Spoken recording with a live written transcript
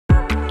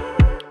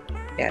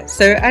Yeah,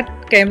 so at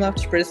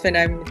Gameloft Brisbane,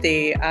 I'm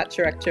the art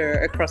director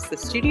across the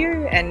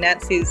studio, and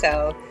Nancy's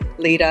our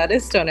lead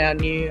artist on our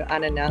new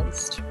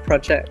unannounced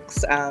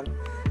projects.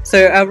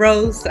 So our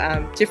roles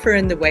differ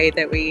in the way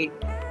that we,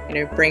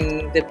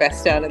 bring the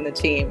best out in the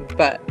team,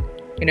 but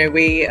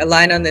we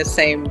align on the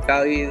same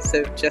values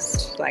of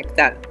just like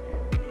that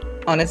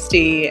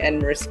honesty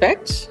and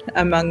respect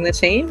among the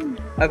team.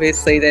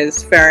 Obviously,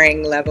 there's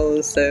varying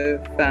levels of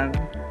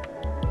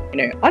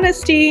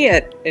honesty.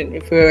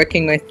 If we're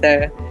working with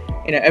a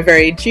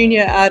very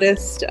junior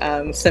artist,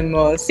 some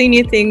more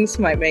senior things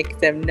might make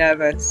them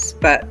nervous,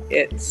 but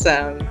it's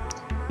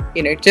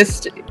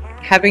just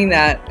having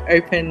that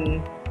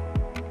open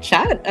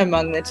chat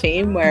among the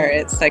team where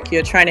it's like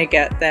you're trying to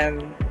get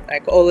them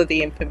like all of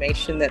the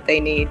information that they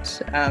need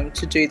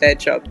to do their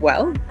job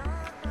well,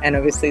 and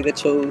obviously the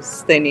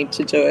tools they need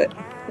to do it.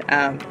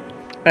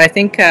 But I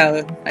think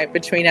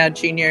between our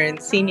junior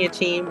and senior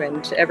team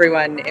and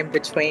everyone in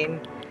between,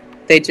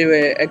 they do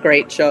a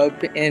great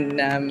job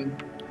in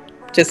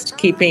just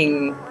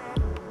keeping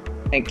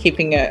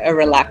a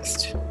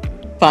relaxed,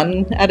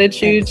 fun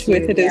attitude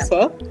with it as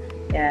well.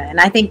 Yeah,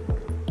 and I think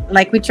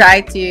like we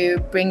try to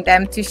bring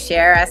them to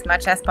share as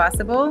much as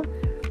possible.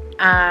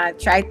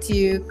 Try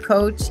to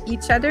coach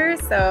each other,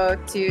 so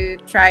to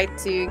try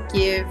to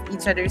give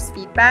each other's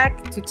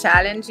feedback, to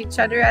challenge each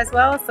other as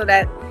well, so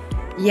that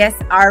yes,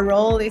 our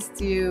role is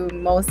to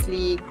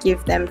mostly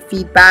give them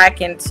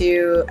feedback and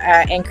to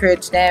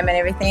encourage them and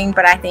everything,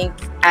 but I think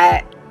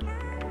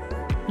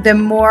the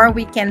more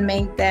we can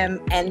make them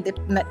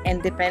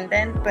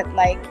independent, but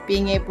like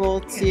being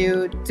able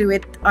to do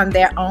it on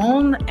their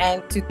own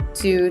and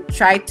to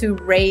try to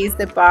raise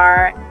the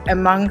bar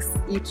amongst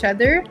each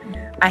other,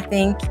 I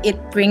think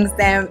it brings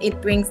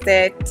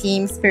the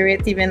team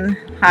spirit even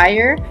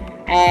higher,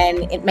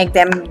 and it makes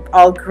them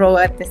all grow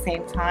at the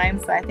same time.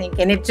 So I think,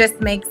 and it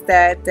just makes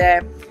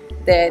the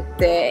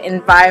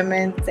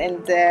environment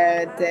and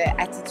the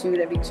attitude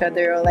of each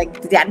other, or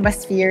like the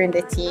atmosphere in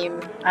the team,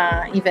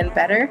 even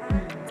better.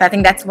 So I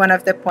think that's one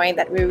of the points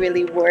that we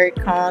really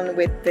work on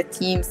with the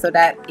team, so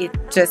that it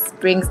just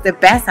brings the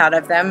best out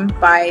of them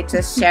by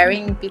just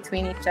sharing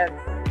between each other.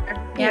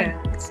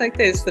 Yeah, it's like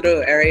those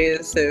little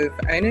areas of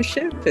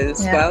ownership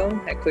as well.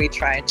 Like we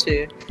try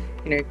to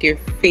give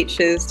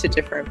features to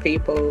different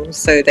people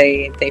so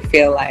they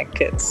feel like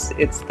it's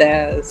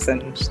theirs,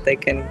 and they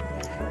can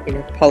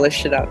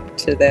polish it up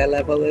to their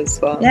level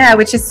as well. Yeah,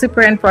 which is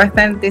super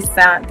important. This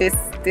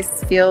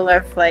feel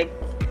of like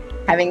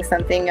having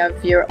something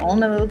of your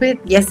own a little bit.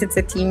 Yes, it's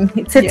a team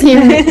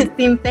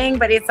team thing,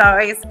 but it's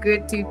always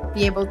good to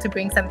be able to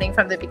bring something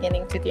from the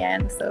beginning to the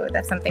end. So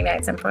that's something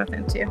that's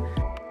important too.